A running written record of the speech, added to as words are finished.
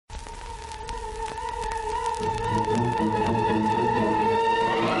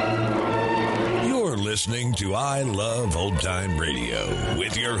You're listening to I Love Old Time Radio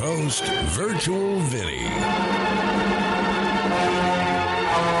with your host, Virtual Vinny.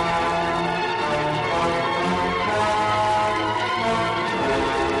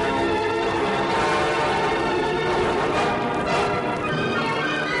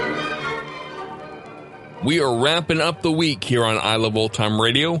 We are wrapping up the week here on I Love Old Time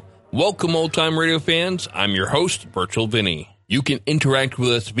Radio. Welcome, Old Time Radio fans. I'm your host, Virtual Vinny. You can interact with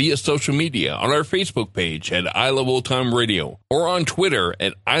us via social media on our Facebook page at I Love Old Time Radio or on Twitter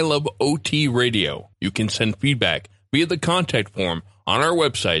at I Love OT Radio. You can send feedback via the contact form on our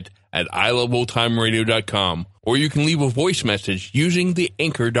website at iloveoldtimeradio.com, or you can leave a voice message using the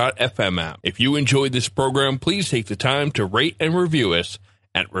Anchor.fm app. If you enjoyed this program, please take the time to rate and review us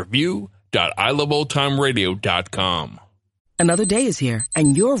at review.iloveoldtimeradio.com. Another day is here,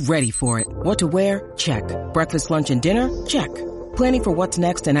 and you're ready for it. What to wear? Check. Breakfast, lunch, and dinner? Check. Planning for what's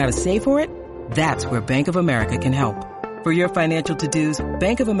next and how to save for it? That's where Bank of America can help. For your financial to-dos,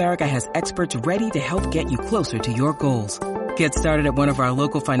 Bank of America has experts ready to help get you closer to your goals. Get started at one of our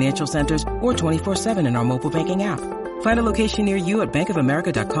local financial centers or 24/7 in our mobile banking app. Find a location near you at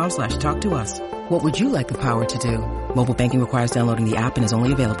bankofamerica.com/talktous. What would you like the power to do? Mobile banking requires downloading the app and is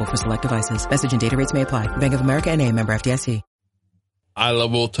only available for select devices. Message and data rates may apply. Bank of America N.A., member FDIC. I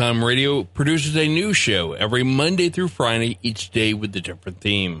Love Old Time Radio produces a new show every Monday through Friday, each day with a different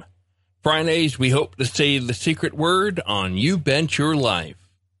theme. Fridays, we hope to say the secret word on You Bet Your Life.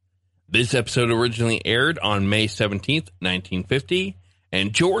 This episode originally aired on May 17th, 1950.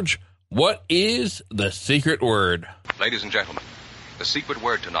 And George, what is the secret word? Ladies and gentlemen, the secret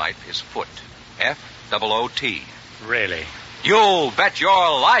word tonight is foot. F-O-O-T. Really? You'll bet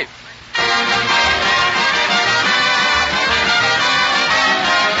your life.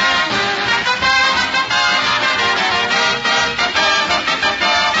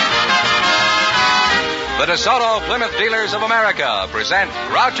 The DeSoto Plymouth Dealers of America present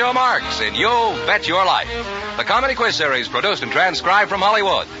Groucho Marx in You'll Bet Your Life, the comedy quiz series produced and transcribed from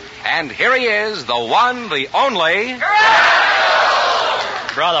Hollywood. And here he is, the one, the only...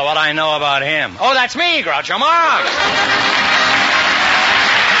 Brother, what I know about him. Oh, that's me, Groucho Marx.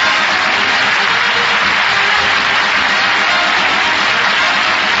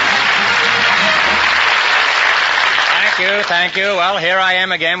 Thank you. Well, here I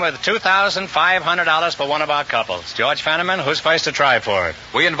am again with $2,500 for one of our couples. George Fenneman, who's first to try for it?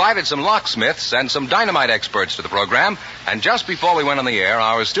 We invited some locksmiths and some dynamite experts to the program, and just before we went on the air,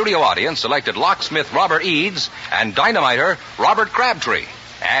 our studio audience selected locksmith Robert Eads and dynamiter Robert Crabtree.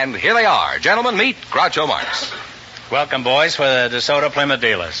 And here they are. Gentlemen, meet Groucho Marx. Welcome, boys, for the DeSoto Plymouth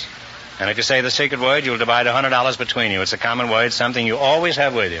Dealers. And if you say the secret word, you'll divide $100 between you. It's a common word, something you always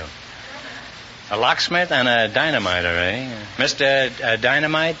have with you. A locksmith and a dynamiter, eh? Mr.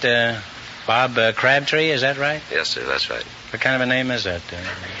 Dynamite, Bob Crabtree, is that right? Yes, sir, that's right. What kind of a name is that?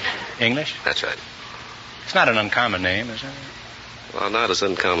 English? That's right. It's not an uncommon name, is it? Well, not as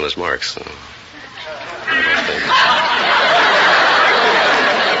uncommon as Marx.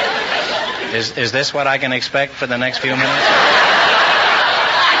 Is this what I can expect for the next few minutes?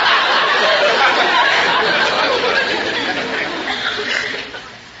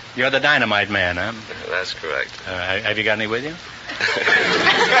 You're the dynamite man, huh? That's correct. Have you got any with you?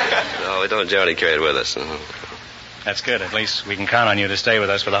 No, we don't generally carry it with us. That's good. At least we can count on you to stay with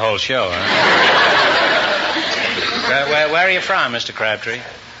us for the whole show, huh? Where are you from, Mr. Crabtree?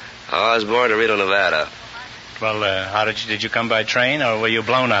 Oh, I was born in Reno, Nevada. Well, how did you come by train, or were you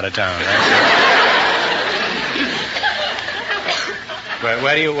blown out of town?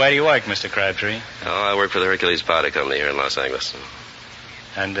 Where do you work, Mr. Crabtree? Oh, I work for the Hercules Powder Company here in Los Angeles.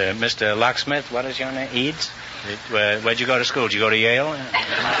 And Mr. Locksmith, what is your name? Eads? Where'd you go to school? Did you go to Yale? I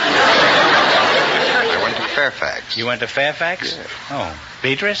went to Fairfax. You went to Fairfax? Yeah. Oh,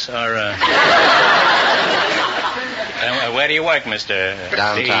 Beatrice, or... where do you work, Mr.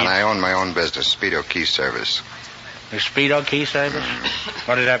 Downtown. I own my own business, Speedo Key Service. The Speedo Key Service?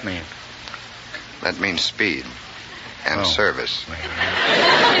 What does that mean? That means speed and service.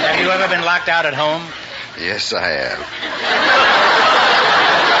 Have you ever been locked out at home? Yes, I have.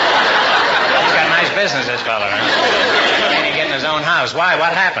 He's got a nice business, this fella, huh? Can't even get in his own house. Why?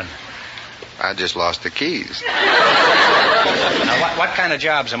 What happened? I just lost the keys. Now, what kind of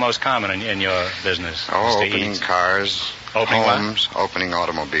jobs are most common in your business? Oh, Mr. opening Eads? cars, Opening homes, opening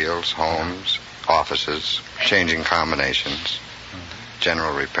automobiles, homes, offices, changing combinations,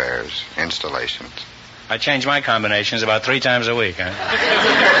 general repairs, installations. I change my combinations about 3 times a week, huh?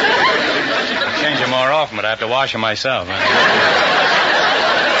 I change them more often, but I have to wash them myself. Huh?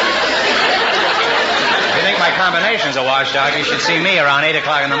 combination's a washout, you should see me around 8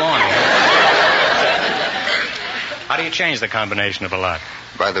 o'clock in the morning. How do you change the combination of a lock?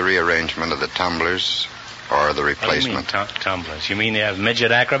 By the rearrangement of the tumblers or the replacement. What do you mean, tumblers? You mean they have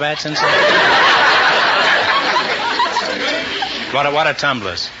midget acrobats inside? What are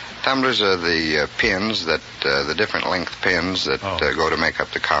tumblers? Tumblers are the pins that, the different length pins that go to make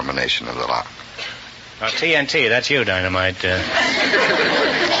up the combination of the lock. Oh, TNT, that's you, Dynamite.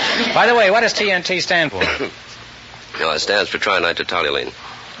 By the way, what does TNT stand for? It stands for trinitotoluene.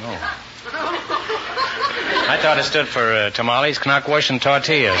 Oh. I thought it stood for tamales, knockwurst, and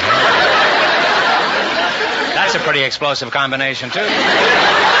tortillas. That's a pretty explosive combination, too. Do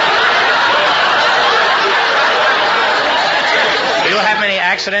you have many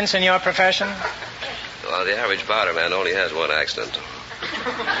accidents in your profession? Well, the average powder man only has one accident.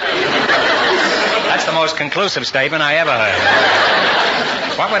 That's the most conclusive statement I ever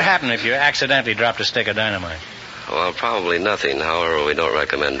heard. What would happen if you accidentally dropped a stick of dynamite? Well, probably nothing. However, we don't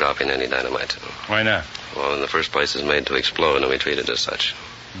recommend dropping any dynamite. Why not? Well, in the first place, it's made to explode, and we treat it as such.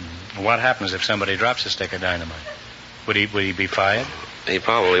 Mm-hmm. What happens if somebody drops a stick of dynamite? Would he be fired? He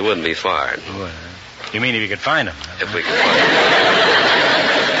probably wouldn't be fired. He would, huh? You mean if you could find him? If we could find him.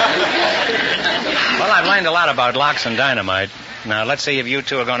 Well, I've learned a lot about locks and dynamite. Now, let's see if you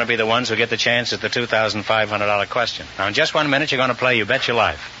two are going to be the ones who get the chance at the $2,500 question. Now, in just 1 minute, you're going to play You Bet Your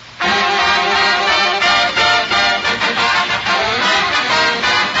Life.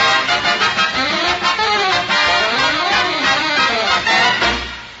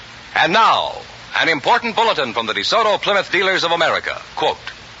 And now, an important bulletin from the DeSoto Plymouth Dealers of America. Quote,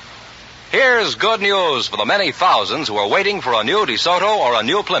 here's good news for the many thousands who are waiting for a new DeSoto or a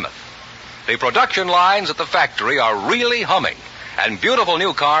new Plymouth. The production lines at the factory are really humming, and beautiful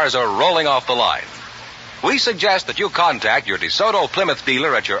new cars are rolling off the line. We suggest that you contact your DeSoto Plymouth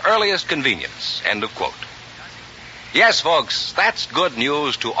dealer at your earliest convenience. End of quote. Yes, folks, that's good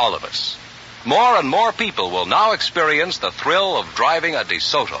news to all of us. More and more people will now experience the thrill of driving a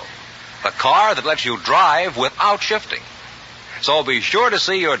DeSoto, the car that lets you drive without shifting. So be sure to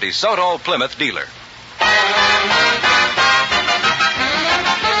see your DeSoto Plymouth dealer.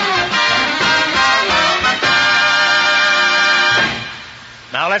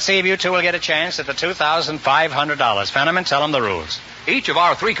 Now, let's see if you two will get a chance at the $2,500. Fenneman, tell them the rules. Each of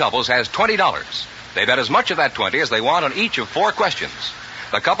our three couples has $20. They bet as much of that 20 as they want on each of 4 questions.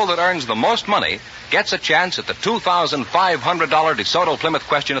 The couple that earns the most money gets a chance at the $2,500 DeSoto Plymouth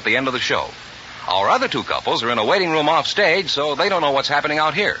question at the end of the show. Our other 2 couples are in a waiting room off stage, so they don't know what's happening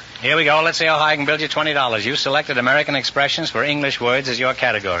out here. Here we go. Let's see how high I can build you $20. You selected American expressions for English words as your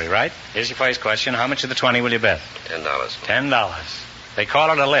category, right? Here's your first question. How much of the 20 will you bet? $10. $10. They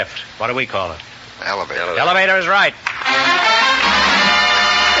call it a lift. What do we call it? Elevator. Elevator is right.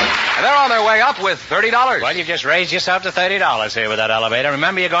 And they're on their way up with $30. Well, you've just raised yourself to $30 here with that elevator.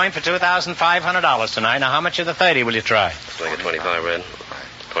 Remember, you're going for $2,500 tonight. Now, how much of the 30 will you try? Let's make it 25, Red.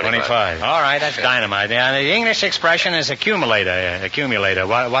 25. All right, that's dynamite. Yeah, the English expression is accumulator. Accumulator.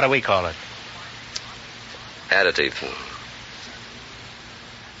 What do we call it? Additive.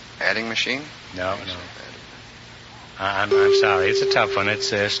 Adding machine? No. I'm sorry. It's a tough one.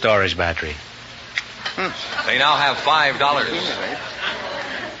 It's a storage battery. They now have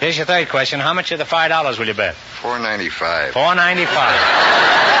 $5. Here's your third question. How much of the $5 will you bet? $4.95.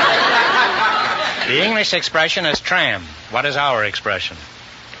 $4.95. The English expression is tram. What is our expression?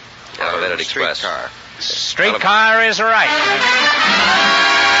 Elevated Express. Streetcar is right.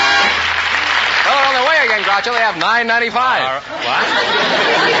 Well, they're on their way again, Groucho. They have $9.95. What?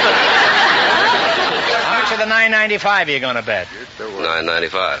 How much of the $9.95 are you going to bet?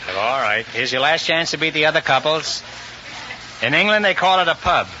 $9.95. All right. Here's your last chance to beat the other couples. In England, they call it a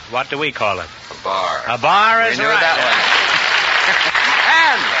pub. What do we call it? A bar. A bar is We knew right. that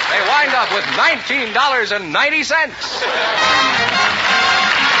And they wind up with $19.90.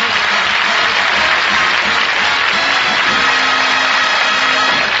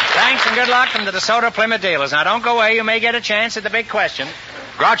 Thanks and good luck from the DeSoto Plymouth dealers. Now, don't go away. You may get a chance at the big question.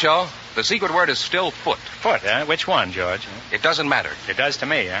 Groucho, the secret word is still foot. Foot, huh? Which one, George? It doesn't matter. It does to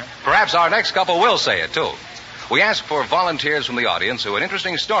me, huh? Perhaps our next couple will say it, too. We asked for volunteers from the audience who had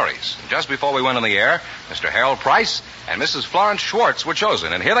interesting stories. And just before we went on the air, Mr. Harold Price and Mrs. Florence Schwartz were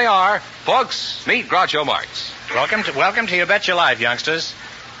chosen. And here they are. Folks, meet Groucho Marx. Welcome to You Bet Your Life, youngsters.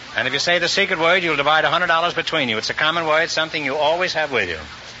 And if you say the secret word, you'll divide $100 between you. It's a common word, something you always have with you.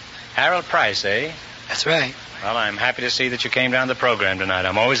 Harold Price, eh? That's right. Well, I'm happy to see that you came down to the program tonight.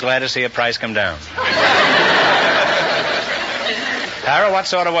 I'm always glad to see a price come down. Harold, what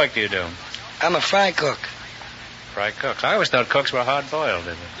sort of work do you do? I'm a fry cook. Fry cooks. I always thought cooks were hard-boiled,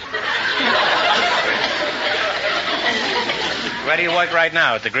 didn't Where do you work right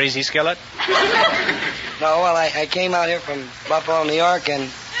now? At the Greasy Skillet? No, well, I came out here from Buffalo, New York, and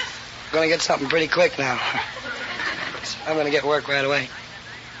going to get something pretty quick now. I'm going to get work right away.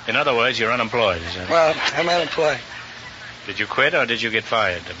 In other words, you're unemployed, is that it? Well, I'm unemployed. Did you quit or did you get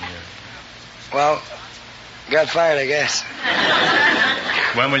fired? Well, got fired, I guess.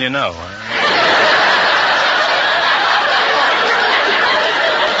 When will you know? Well,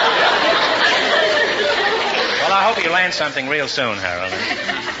 I hope you land something real soon, Harold.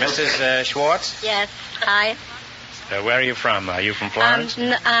 Mrs. Schwartz? Yes. Hi. Where are you from? Are you from Florence?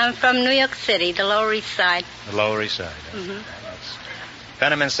 I'm from New York City, the Lower East Side. The Lower East Side. Mm-hmm.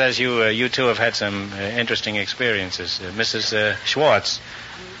 Fenneman says you two have had some interesting experiences. Mrs. Schwartz,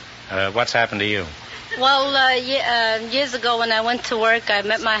 what's happened to you? Well, years ago when I went to work, I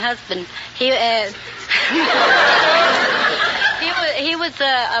met my husband. He was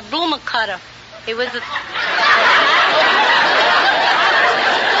a bloomer cutter. He was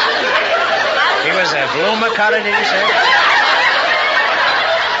a bloomer cutter, did you say?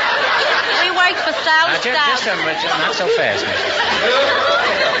 We worked for Stylish Just a minute, not so fast, Mrs.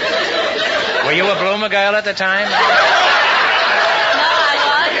 Were you a bloomer girl at the time? No,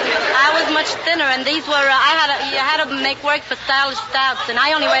 I was much thinner, and these were, I had to make work for Stylish Stouts, and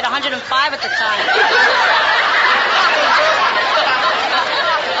I only weighed 105 at the time.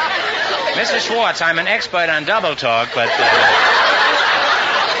 Mrs. Schwartz, I'm an expert on double talk, but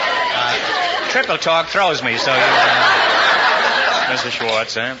triple talk throws me, so Mrs.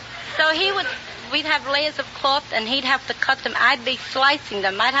 Schwartz, eh? So we'd have layers of cloth, and he'd have to cut them. I'd be slicing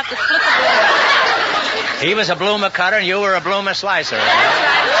them. I'd have to slip a bloomer. He was a bloomer cutter, and you were a bloomer slicer. That's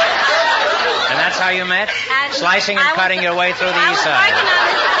right. And that's how you met? Slicing and cutting your way through the east side. I was working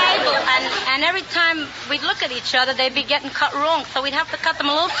on this table, and every time we'd look at each other, they'd be getting cut wrong, so we'd have to cut them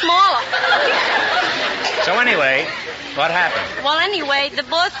a little smaller. So anyway, what happened? Well, anyway, the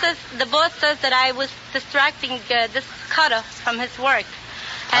boss says that I was distracting this cutter from his work.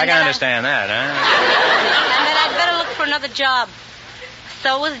 I can understand that, huh? And that I'd better look for another job.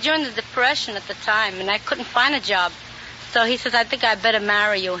 So it was during the Depression at the time, and I couldn't find a job. So he says, I think I'd better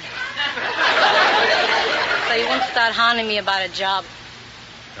marry you. So he wouldn't start haunting me about a job.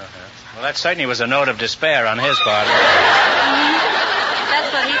 Uh-huh. Well, that certainly was a note of despair on his part.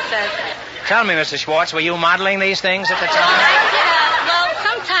 That's what he says. Tell me, Mr. Schwartz, were you modeling these things at the time? Well,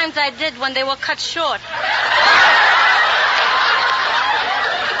 sometimes I did when they were cut short.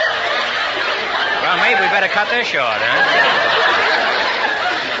 Well, maybe we better cut this short, huh?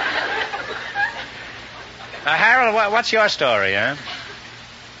 Harold, what's your story, huh?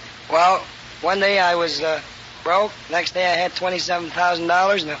 Well, one day I was broke. Next day I had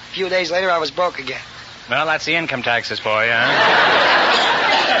 $27,000, and a few days later I was broke again. Well, that's the income taxes for you,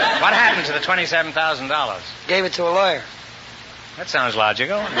 huh? What happened to the $27,000? Gave it to a lawyer. That sounds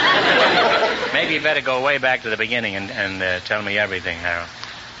logical. Maybe you better go way back to the beginning and tell me everything, Harold.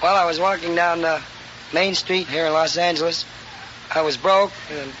 Well, I was walking down Main Street here in Los Angeles. I was broke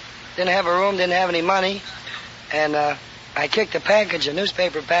and didn't have a room, didn't have any money. And I kicked a package, a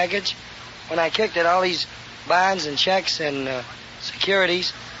newspaper package. When I kicked it, all these bonds and checks and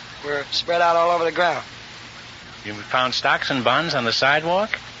securities were spread out all over the ground. You found stocks and bonds on the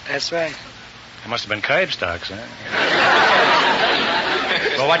sidewalk? That's right. It must have been curb stocks, huh?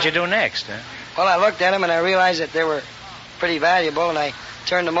 Well, what'd you do next, huh? Well, I looked at them and I realized that they were pretty valuable, and I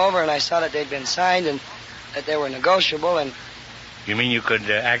turned them over and I saw that they'd been signed and that they were negotiable. And you mean you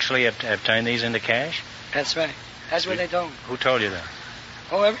could actually obtain these into cash? That's right. That's what they told me. Who told you that?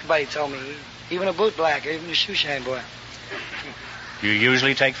 Oh, everybody told me. Even a bootblacker, even a shoeshine boy. You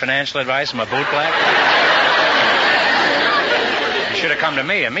usually take financial advice from a bootblack? You should have come to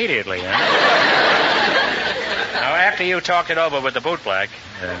me immediately, huh? Now, after you talked it over with the bootblack,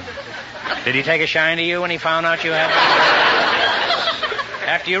 did he take a shine to you when he found out you had them?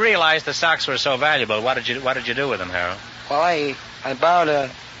 After you realized the socks were so valuable, what did you do with them, Harold? Well, I borrowed a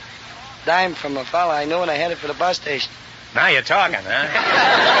dime from a fella I knew, and I headed for the bus station. Now you're talking, huh?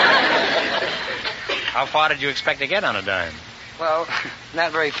 How far did you expect to get on a dime? Well,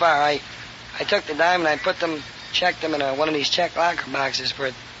 not very far. I took the dime and I checked them in one of these check locker boxes for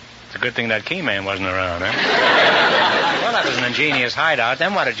it. It's a good thing that key man wasn't around, huh? Well, that was an ingenious hideout.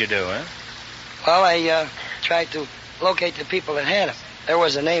 Then what did you do, huh? Well, I tried to locate the people that had them. There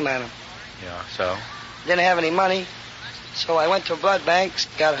was a name on them. Yeah, so? Didn't have any money, so I went to a blood bank,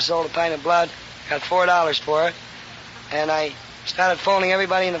 sold a pint of blood, got $4 for it, and I started phoning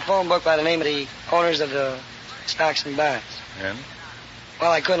everybody in the phone book by the name of the owners of the stocks and bonds. And?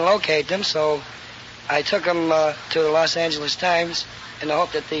 Well, I couldn't locate them, so I took them to the Los Angeles Times in the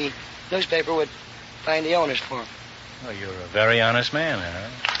hope that the newspaper would find the owners for them. Well, you're a very honest man, huh?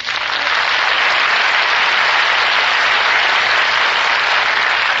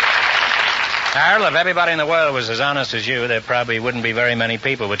 Harold, if everybody in the world was as honest as you, there probably wouldn't be very many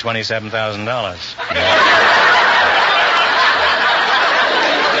people with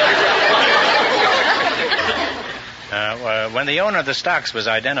 $27,000. When the owner of the stocks was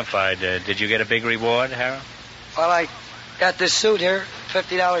identified, did you get a big reward, Harold? Well, I got this suit here,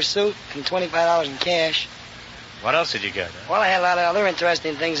 $50 suit, and $25 in cash. What else did you get? Well, I had a lot of other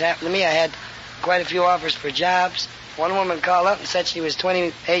interesting things happen to me. I had quite a few offers for jobs. One woman called up and said she was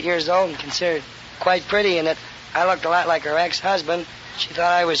 28 years old and considered quite pretty, and that I looked a lot like her ex-husband. She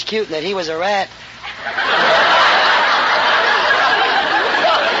thought I was cute and that he was a rat.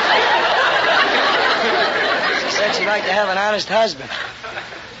 She said she'd like to have an honest husband.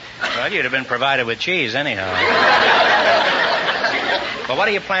 Well, you'd have been provided with cheese anyhow. Well, what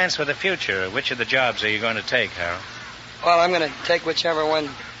are your plans for the future? Which of the jobs are you going to take, Harold? Well, I'm going to take whichever one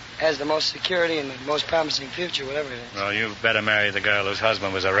has the most security and the most promising future, whatever it is. Well, you better marry the girl whose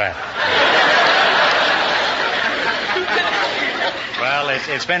husband was a rat. Well,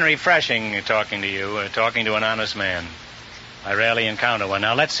 it's been refreshing talking to you, talking to an honest man. I rarely encounter one.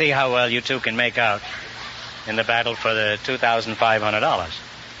 Now, let's see how well you two can make out in the battle for the $2,500.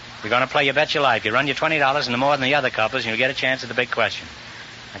 We're going to play You Bet Your Life. You run your $20 into more than the other couples, and you'll get a chance at the big question.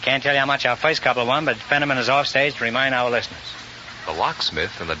 I can't tell you how much our first couple won, but Fenneman is off stage to remind our listeners. The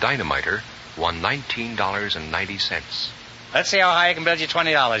locksmith and the dynamiter won $19.90. Let's see how high you can build your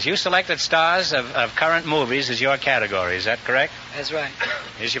 $20. You selected stars of current movies as your category. Is that correct? That's right.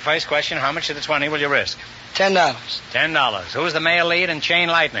 Here's your first question. How much of the 20 will you risk? $10. $10. Who's the male lead in Chain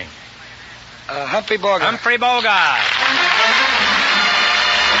Lightning? Humphrey Bogart. Humphrey Bogart.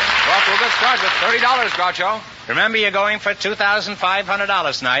 Off to a good start with $30, Groucho. Remember, you're going for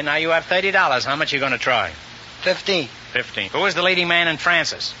 $2,500 tonight. Now you have $30. How much are you going to try? 15. 15. Who is the leading man in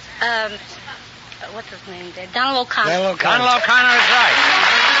Francis? What's his name there? Donald O'Connor. Donald O'Connor. Donald O'Connor is right.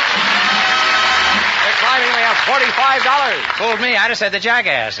 They're climbing. They have $45. Fooled me. I just said the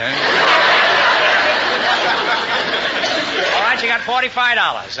jackass. Huh? All right, you got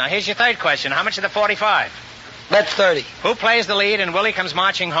 $45. Now here's your third question. How much of the 45? Bet 30. Who plays the lead in Willie Comes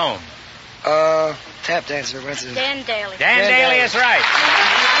Marching Home? Tap dancer. What's his name? Dan Daly. Dan Daly is right.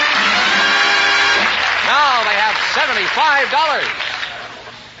 Now they have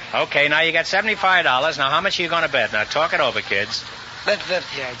 $75. Okay, now you got $75. Now how much are you going to bet? Now talk it over, kids. Bet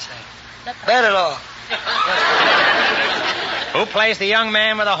 50, I'd say. Bet it all. Who plays the young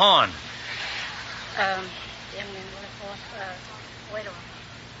man with a horn? Wait a minute.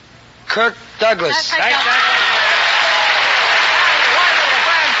 Kirk Douglas. Kirk Douglas. One with a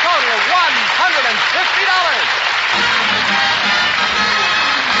grand total of $150.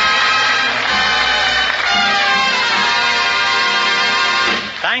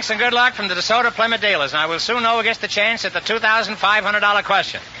 Thanks and good luck from the DeSoto Plymouth dealers. Now, we'll soon know who gets the chance at the $2,500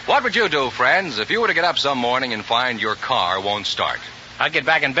 question. What would you do, friends, if you were to get up some morning and find your car won't start? I'd get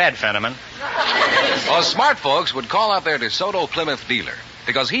back in bed, Fenneman. Well, smart folks would call out their DeSoto Plymouth dealer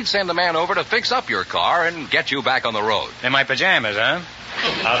because he'd send a man over to fix up your car and get you back on the road. In my pajamas, huh?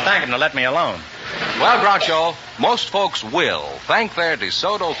 I'll thank him to let me alone. Well, Groucho, most folks will thank their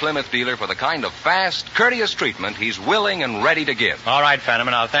DeSoto Plymouth dealer for the kind of fast, courteous treatment he's willing and ready to give. All right,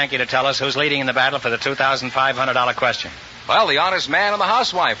 Fenneman, I'll thank you to tell us who's leading in the battle for the $2,500 question. Well, the honest man and the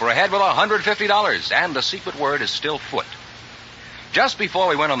housewife are ahead with $150, and the secret word is still foot. Just before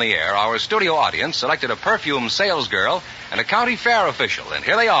we went on the air, our studio audience selected a perfume salesgirl and a county fair official. And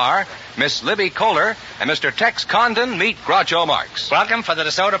here they are, Miss Libby Kohler and Mr. Tex Condon meet Groucho Marx. Welcome for the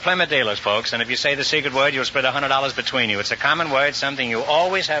DeSoto Plymouth dealers, folks. And if you say the secret word, you'll split $100 between you. It's a common word, something you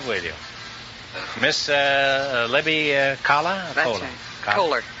always have with you. Miss Libby Kohler? That's Kohler? right.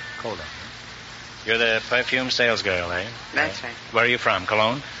 Kohler. Kohler. You're the perfume salesgirl, eh? That's right. Where are you from?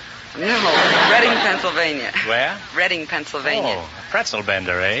 Cologne? No, Reading, Pennsylvania. Where? Reading, Pennsylvania. Oh, a pretzel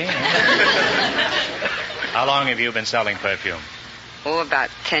bender, eh? How long have you been selling perfume? Oh, about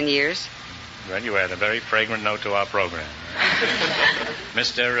 10 years. Well, you add a very fragrant note to our program.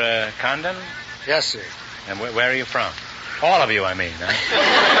 Mr. Condon? Yes, sir. And where are you from? All of you, I mean.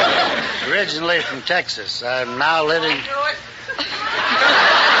 Huh? Originally from Texas. I'm now living...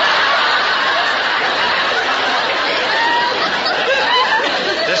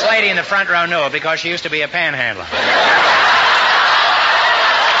 This lady in the front row knew it because she used to be a panhandler.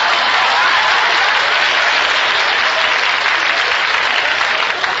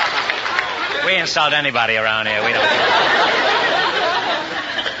 We insult anybody around here. We don't.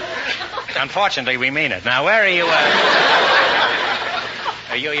 Unfortunately, we mean it. Now, where are you?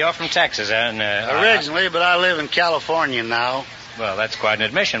 You're from Texas, and originally, but I live in California now. Well, that's quite an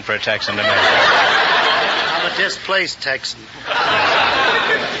admission for a Texan to make. I'm a displaced Texan.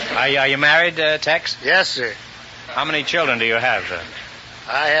 Are you married, Tex? Yes, sir. How many children do you have, sir?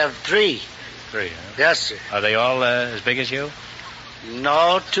 I have 3. 3, huh? Yes, sir. Are they all as big as you?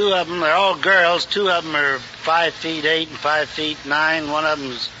 No, 2 of them, they're all girls. 2 of them are 5 feet 8 and 5 feet 9. One of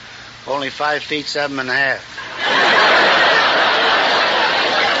them's only 5 feet 7 and a half.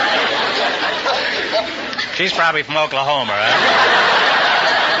 She's probably from Oklahoma, right?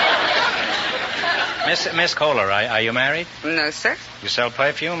 Miss Kohler, are you married? No, sir. You sell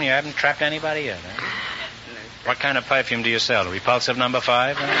perfume? You haven't trapped anybody yet, huh? No, sir. What kind of perfume do you sell? Repulsive number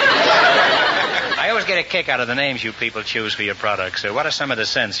 5? Huh? I always get a kick out of the names you people choose for your products. What are some of the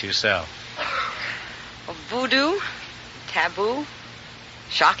scents you sell? Well, voodoo, taboo,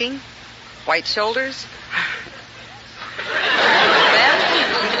 shocking, white shoulders.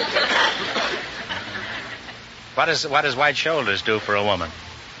 What does white shoulders do for a woman?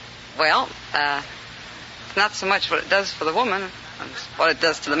 Well, it's not so much what it does for the woman, it's what it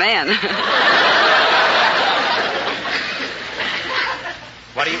does to the man.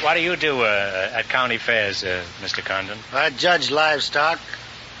 What do you do at county fairs, Mr. Condon? I judge livestock.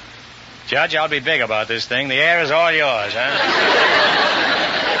 Judge, I'll be big about this thing. The air is all yours, huh?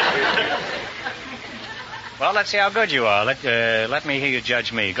 Well, let's see how good you are. Let me hear you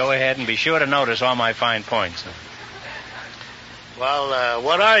judge me. Go ahead and be sure to notice all my fine points. Well,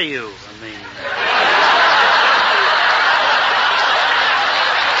 what are you? I mean...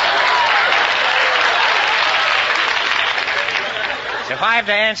 If I have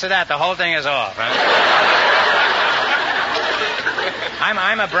to answer that, the whole thing is off, huh?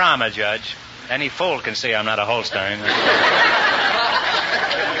 I'm a Brahma, Judge. Any fool can see I'm not a Holstein.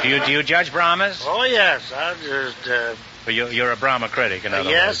 Do you judge Brahmas? Oh, yes. I just... Well, you're a Brahma critic, in other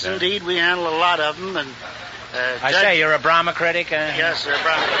words. Yes, indeed. We handle a lot of them. And I say you're a Brahma critic? Yes, sir,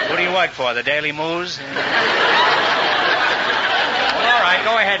 Brahma. What do you work for, the Daily Moose? All right,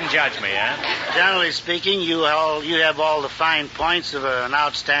 go ahead and judge me, huh? Generally speaking, you have all the fine points of an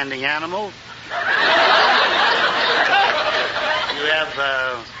outstanding animal. You have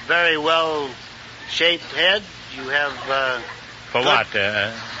a very well-shaped head. You have... For what?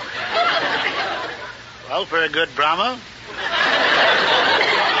 Well, for a good Brahma.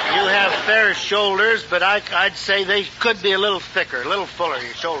 You have fair shoulders, but I'd say they could be a little thicker, a little fuller,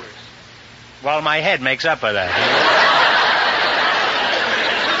 your shoulders. Well, my head makes up for that.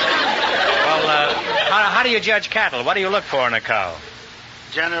 Well, how do you judge cattle? What do you look for in a cow?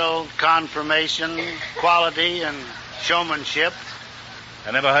 General conformation, quality, and showmanship.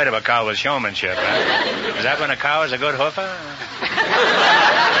 I never heard of a cow with showmanship. Huh? Is that when a cow is a good hoofer?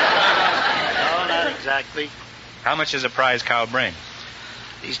 No, not exactly. How much does a prize cow bring?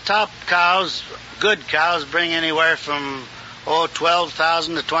 These top cows, good cows, bring anywhere from,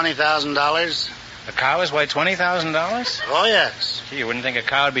 $12,000 to $20,000. A cow is worth $20,000? Oh, yes. Gee, you wouldn't think a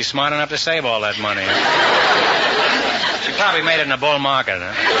cow would be smart enough to save all that money. Huh? She probably made it in a bull market,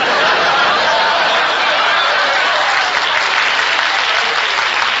 huh?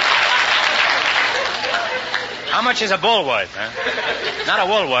 How much is a bull worth, huh? Not a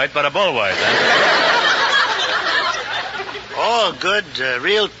wool worth, but a bull worth, huh? Oh, good,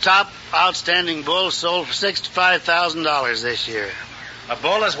 real top, outstanding bull sold for $65,000 this year. A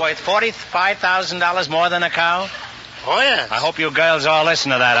bull is worth $45,000 more than a cow? Oh, yes. I hope you girls all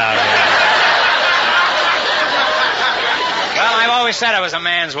listen to that out there. Well, I've always said it was a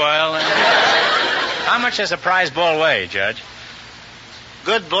man's world. How much does a prize bull weigh, Judge?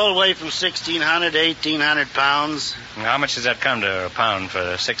 Good bull weigh from 1,600 to 1,800 pounds. And how much does that come to a pound for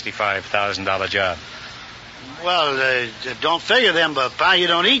a $65,000 job? Well, don't figure them, but you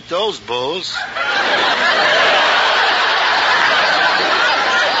don't eat those bulls.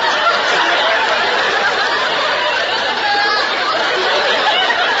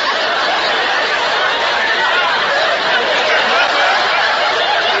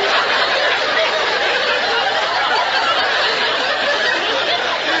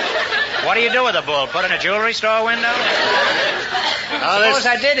 What do you do with a bull? Put in a jewelry store window? Suppose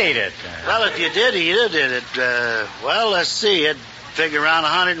I did eat it. Well, if you did eat it, let's see, it'd figure around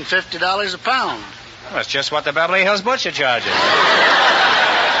 $150 a pound. Well, that's just what the Beverly Hills butcher charges.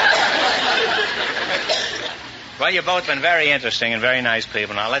 Well, you've both been very interesting and very nice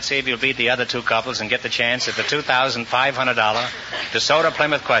people. Now, let's see if you'll beat the other two couples and get the chance at the $2,500 DeSoto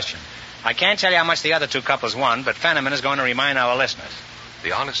Plymouth question. I can't tell you how much the other two couples won, but Fenneman is going to remind our listeners.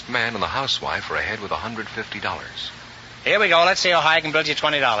 The honest man and the housewife are ahead with $150. Here we go. Let's see how high I can build you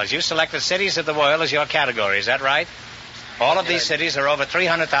 $20. You selected cities of the world as your category. Is that right? All of these cities are over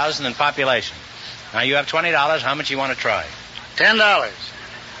 300,000 in population. Now, you have $20. How much you want to try? $10.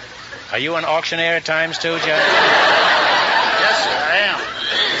 Are you an auctioneer at times, too, Judge? Yes, sir, I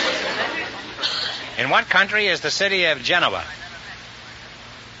am. In what country is the city of Genoa?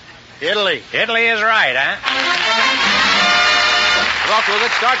 Italy. Italy is right, huh? We're off to a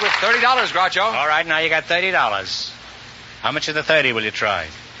good start with $30, Groucho. All right, now you got $30. How much of the 30 will you try?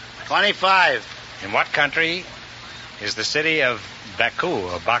 25. In what country is the city of Baku,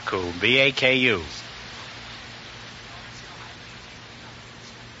 or Baku, B-A-K-U?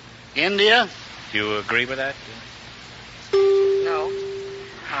 India. Do you agree with that? No.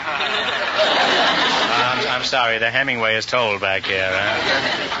 I'm sorry, the Hemingway is told back here.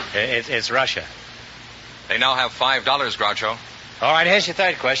 It's Russia. They now have $5, Groucho. All right, here's your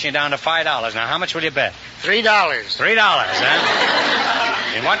third question. You're down to $5. Now, how much will you bet? $3. $3,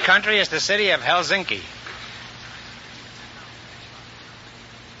 huh? In what country is the city of Helsinki?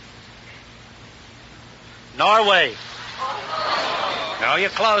 Norway. No, you're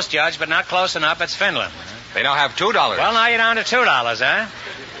close, Judge, but not close enough. It's Finland. They now have $2. Well, now you're down to $2, huh?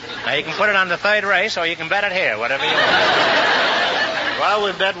 Now, you can put it on the third race, or you can bet it here, whatever you want. Well,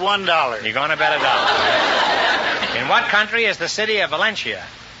 we bet $1. You're going to bet $1. In what country is the city of Valencia?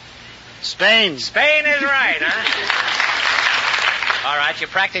 Spain. Spain is right, huh? All right, you're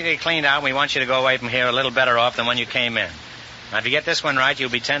practically cleaned out, and we want you to go away from here a little better off than when you came in. Now, if you get this one right,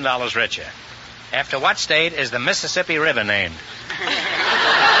 you'll be $10 richer. After what state is the Mississippi River named?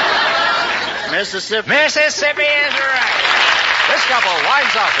 Mississippi. Mississippi is right. This couple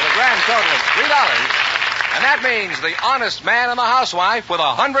winds up with a grand total of $3. And that means the honest man and the housewife with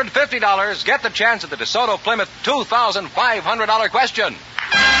 $150 get the chance at the DeSoto Plymouth $2,500 question.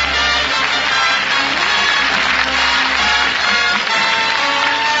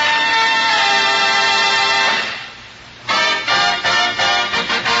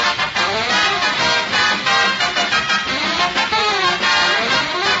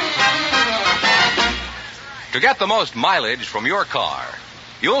 To get the most mileage from your car,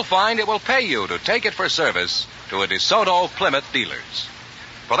 you'll find it will pay you to take it for service to a DeSoto Plymouth dealers.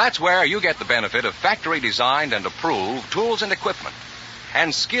 For that's where you get the benefit of factory-designed and approved tools and equipment,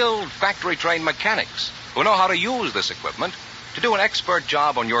 and skilled factory-trained mechanics who know how to use this equipment to do an expert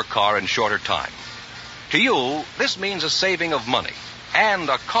job on your car in shorter time. To you, this means a saving of money and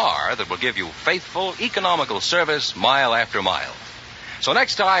a car that will give you faithful, economical service mile after mile. So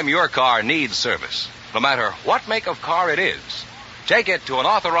next time your car needs service, no matter what make of car it is, take it to an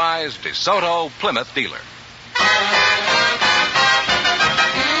authorized DeSoto Plymouth dealer.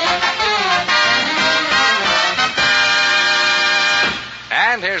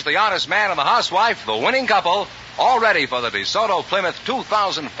 And here's the honest man and the housewife, the winning couple, all ready for the DeSoto Plymouth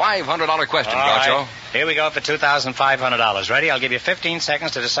 $2,500 question, Groucho. Right. Here we go for $2,500. Ready? I'll give you 15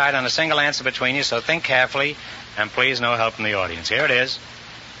 seconds to decide on a single answer between you, so think carefully, and please no help from the audience. Here it is.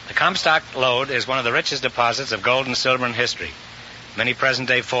 The Comstock lode is one of the richest deposits of gold and silver in history. Many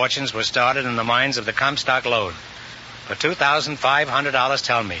present-day fortunes were started in the mines of the Comstock lode. For $2,500,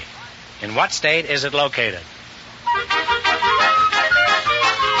 tell me, in what state is it located?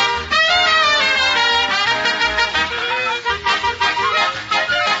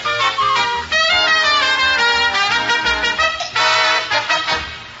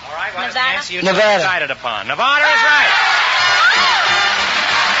 All right, what is the answer you decided upon? Nevada is right.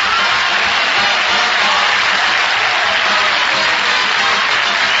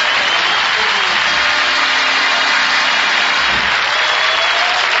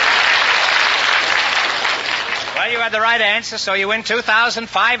 You had the right answer, so you win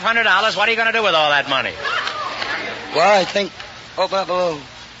 $2,500. What are you going to do with all that money? Well, I think open up a little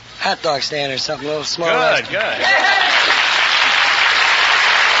hot dog stand or something, a little small. Good, good.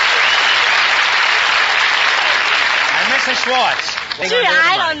 And Mrs. Schwartz. Gee,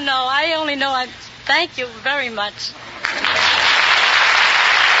 I don't know. I only know thank you very much.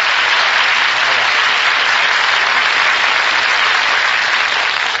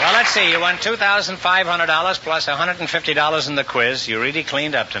 Well, let's see. You won $2,500 plus $150 in the quiz. You really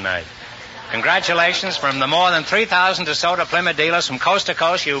cleaned up tonight. Congratulations from the more than 3,000 DeSoto Plymouth dealers from coast to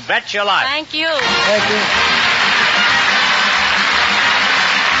coast. You bet your life. Thank you. Thank you.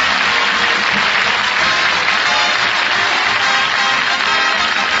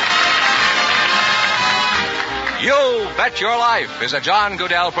 You Bet Your Life is a John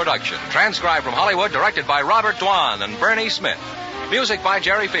Goodell production. Transcribed from Hollywood, directed by Robert Dwan and Bernie Smith. Music by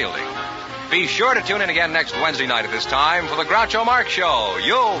Jerry Fielding. Be sure to tune in again next Wednesday night at this time for the Groucho Marx Show.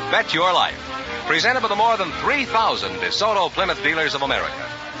 You Bet Your Life. Presented by the more than 3,000 DeSoto Plymouth dealers of America.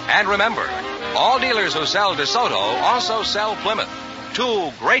 And remember, All dealers who sell DeSoto also sell Plymouth.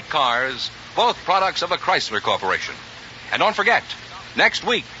 Two great cars, both products of the Chrysler Corporation. And don't forget, next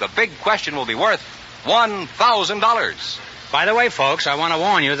week, the big question will be worth $1,000. By the way, folks, I want to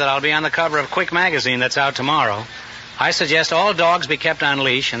warn you that I'll be on the cover of Quick Magazine that's out tomorrow. I suggest all dogs be kept on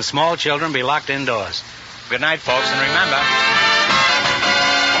leash and small children be locked indoors. Good night, folks, and remember,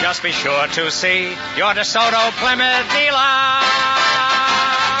 just be sure to see your DeSoto Plymouth dealer.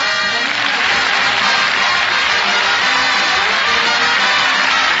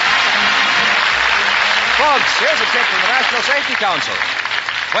 Folks, here's a tip from the National Safety Council.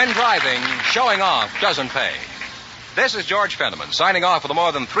 When driving, showing off doesn't pay. This is George Fenneman signing off for the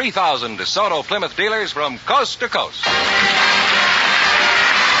more than 3,000 DeSoto Plymouth dealers from coast to coast.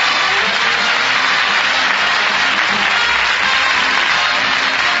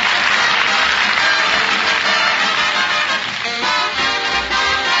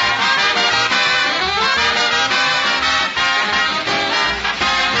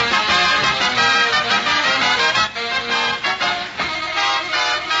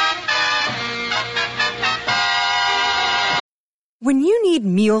 When you need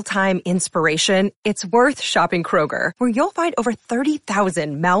mealtime inspiration, it's worth shopping Kroger, where you'll find over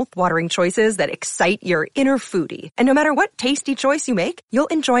 30,000 mouth-watering choices that excite your inner foodie. And no matter what tasty choice you make, you'll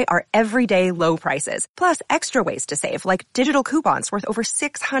enjoy our everyday low prices, plus extra ways to save, like digital coupons worth over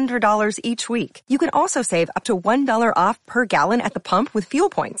 $600 each week. You can also save up to $1 off per gallon at the pump with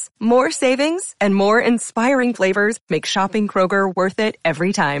fuel points. More savings and more inspiring flavors make shopping Kroger worth it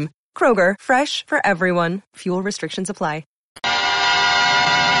every time. Kroger, fresh for everyone. Fuel restrictions apply.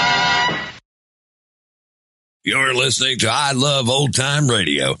 You're listening to I Love Old Time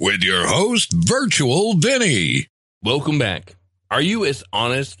Radio with your host, Virtual Vinny. Welcome back. Are you as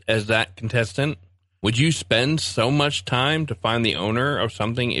honest as that contestant? Would you spend so much time to find the owner of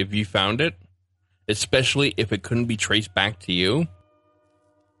something if you found it? Especially if it couldn't be traced back to you?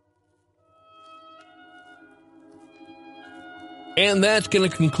 And that's going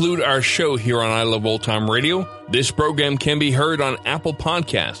to conclude our show here on I Love Old Time Radio. This program can be heard on Apple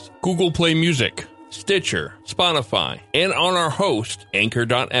Podcasts, Google Play Music, Stitcher, Spotify, and on our host,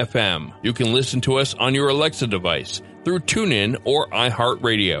 Anchor.fm. You can listen to us on your Alexa device through TuneIn or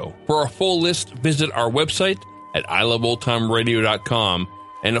iHeartRadio. For a full list, visit our website at iloveoldtimeradio.com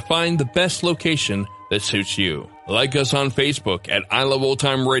and to find the best location that suits you. Like us on Facebook at I Love Old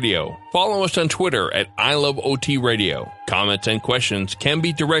Time Radio. Follow us on Twitter at I Love OT Radio. Comments and questions can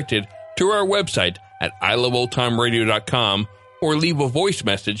be directed to our website at iloveoldtimeradio.com or leave a voice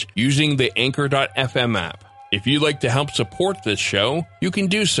message using the Anchor.fm app. If you'd like to help support this show, you can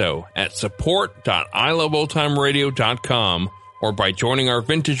do so at support.iloveoldtimeradio.com or by joining our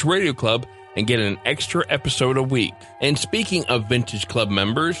Vintage Radio Club and get an extra episode a week. And speaking of Vintage Club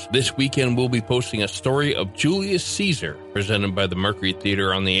members, this weekend we'll be posting a story of Julius Caesar, presented by the Mercury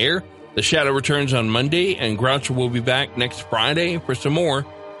Theater on the Air. The Shadow returns on Monday, and Groucho will be back next Friday for some more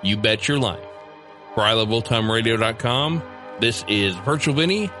You Bet Your Life. For iloveoldtimeradio.com, this is Virtual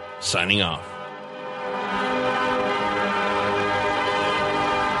Vinny, signing off.